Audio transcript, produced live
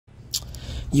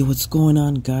Yo, what's going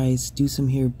on, guys? Dewsome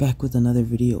here, back with another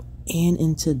video. And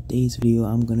in today's video,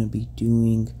 I'm gonna be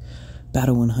doing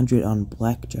Battle 100 on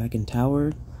Black Dragon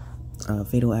Tower,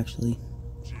 Fatal actually.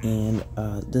 And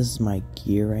this is my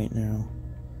gear right now.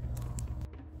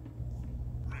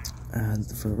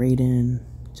 For Raiden,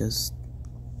 just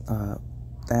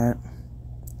that.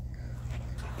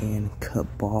 And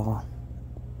Cabal,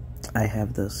 I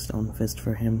have the Stone Fist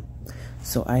for him.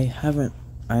 So I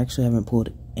actually haven't pulled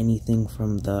anything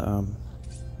from the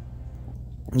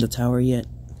tower yet.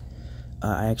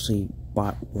 I actually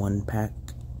bought one pack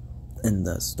in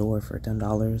the store for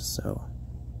 $10, so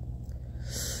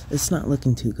it's not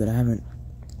looking too good. I haven't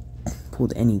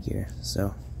pulled any gear,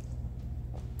 so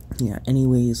yeah.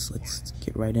 Anyways, let's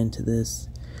get right into this.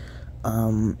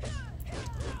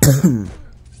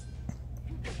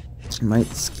 Might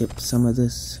skip some of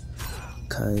this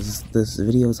because this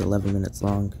video is 11 minutes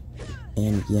long.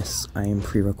 And yes, I am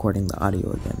pre-recording the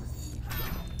audio again.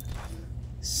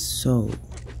 So,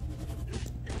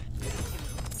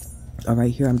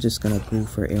 alright, here I'm just gonna go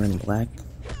for Erron Black.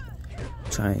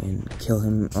 Try and kill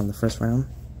him on the first round.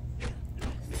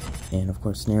 And of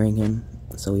course, snaring him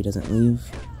so he doesn't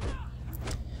leave.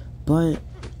 But,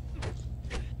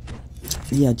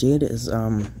 yeah, Jade is,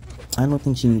 I don't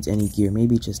think she needs any gear.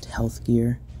 Maybe just health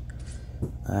gear.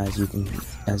 As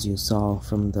you saw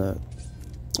from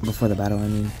before the battle, I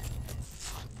mean.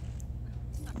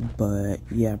 But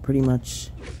yeah, pretty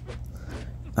much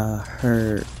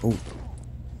her oh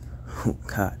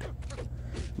god.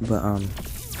 But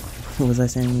what was I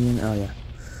saying again? Oh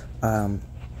yeah.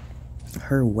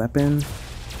 Her weapon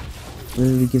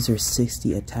literally gives her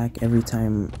 60 attack every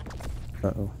time.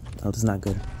 Oh, that's not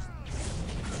good.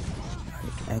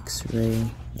 X-ray.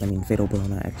 I mean fatal blow,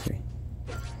 not X-ray.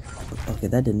 Okay,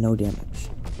 that did no damage.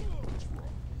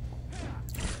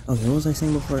 Okay, what was I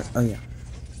saying before? Oh yeah.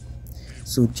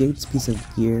 So Jade's piece of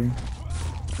gear,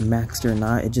 maxed or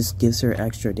not, it just gives her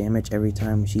extra damage every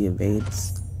time she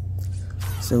evades.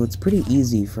 So it's pretty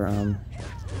easy for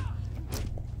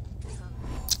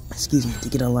to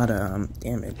get a lot of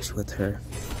damage with her.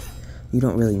 You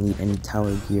don't really need any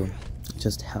tower gear,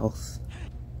 just health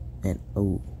and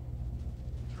oh.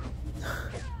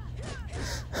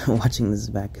 Watching this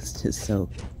back is just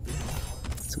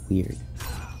it's weird.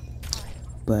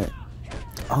 But,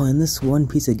 oh, and this one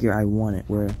piece of gear I want it,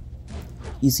 where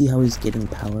you see how he's getting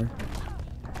power?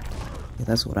 Yeah,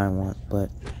 that's what I want,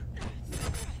 but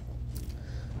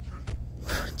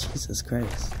Jesus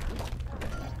Christ.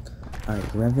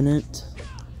 Alright, Revenant.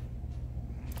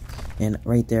 And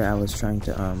right there I was trying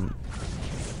to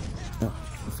oh,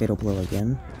 fatal blow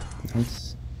again.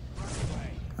 Nice.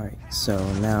 Alright, so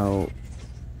now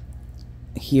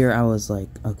here I was like,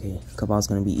 okay, Cabal's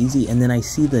gonna be easy, and then I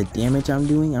see the damage I'm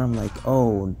doing and I'm like,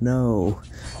 oh no,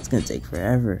 it's gonna take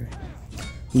forever.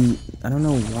 I don't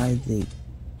know why they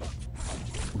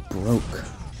broke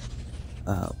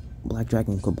Black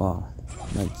Dragon Cabal.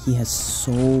 Like, he has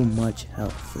so much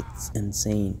health, it's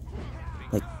insane.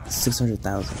 Like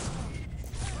 600,000.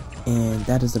 And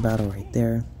that is the battle right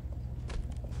there.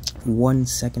 1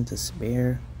 second to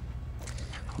spare.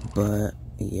 But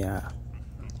yeah,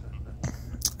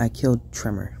 I killed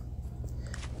Tremor.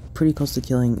 Pretty close to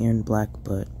killing Erron Black,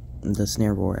 but the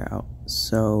snare wore out.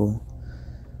 So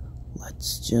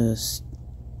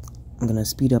I'm gonna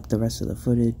speed up the rest of the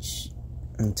footage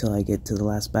until I get to the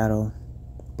last battle.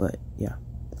 But yeah,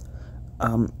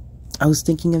 I was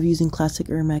thinking of using classic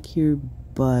Ermac here,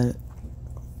 but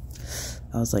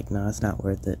I was like, nah, it's not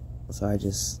worth it. So I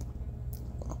just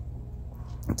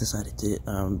decided to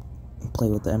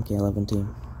play with the MK11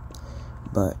 team.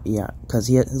 But yeah, because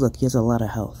he has a lot of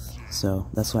health, so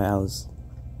that's why I was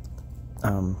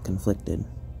conflicted.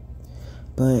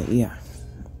 But yeah.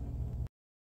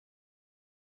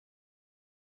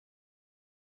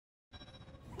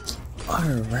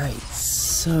 Alright,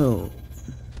 so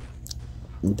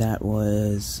that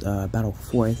was battle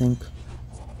 4, I think.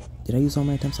 Did I use all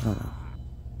my attempts? I don't know.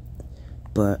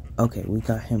 But okay, we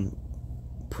got him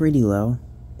pretty low.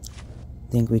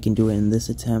 Think we can do it in this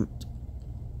attempt.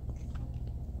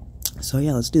 So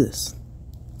yeah, let's do this.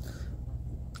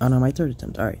 Oh no, my 3rd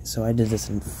attempt. Alright, so I did this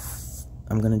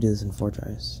I'm gonna do this in 4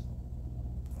 tries.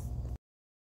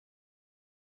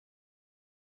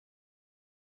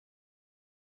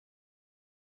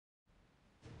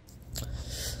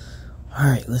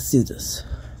 Alright, let's do this.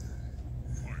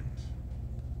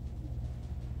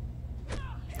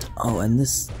 Oh, and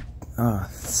this,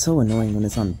 it's so annoying when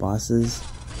it's on bosses.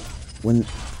 When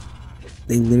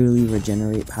they literally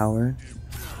regenerate power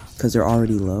because they're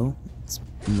already low. It's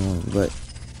annoying, but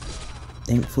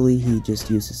thankfully he just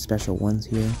uses special ones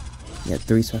here. Yeah,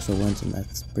 3 special ones, and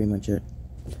that's pretty much it.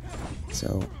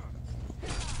 So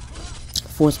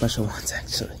 4 special ones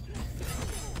actually.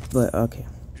 But okay,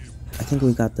 I think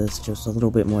we got this. Just a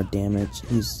little bit more damage.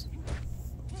 He's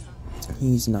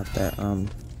not that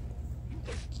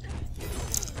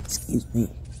excuse me.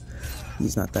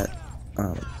 He's not that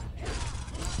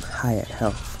high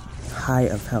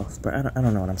of health, but I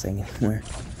don't know what I'm saying anymore.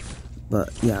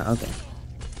 But yeah, okay.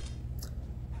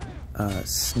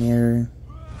 Snare.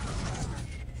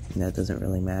 That doesn't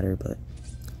really matter, but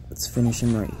let's finish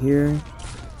him right here.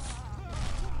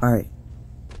 Alright.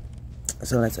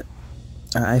 So that's it.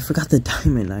 I forgot the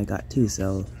diamond I got too,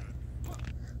 so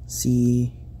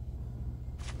see.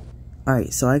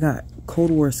 Alright, so I got Cold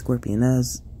War Scorpion.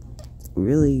 That's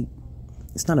really,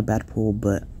 it's not a bad pull,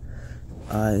 but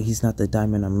he's not the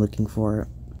diamond I'm looking for.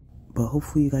 But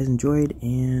hopefully you guys enjoyed,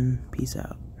 and peace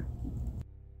out.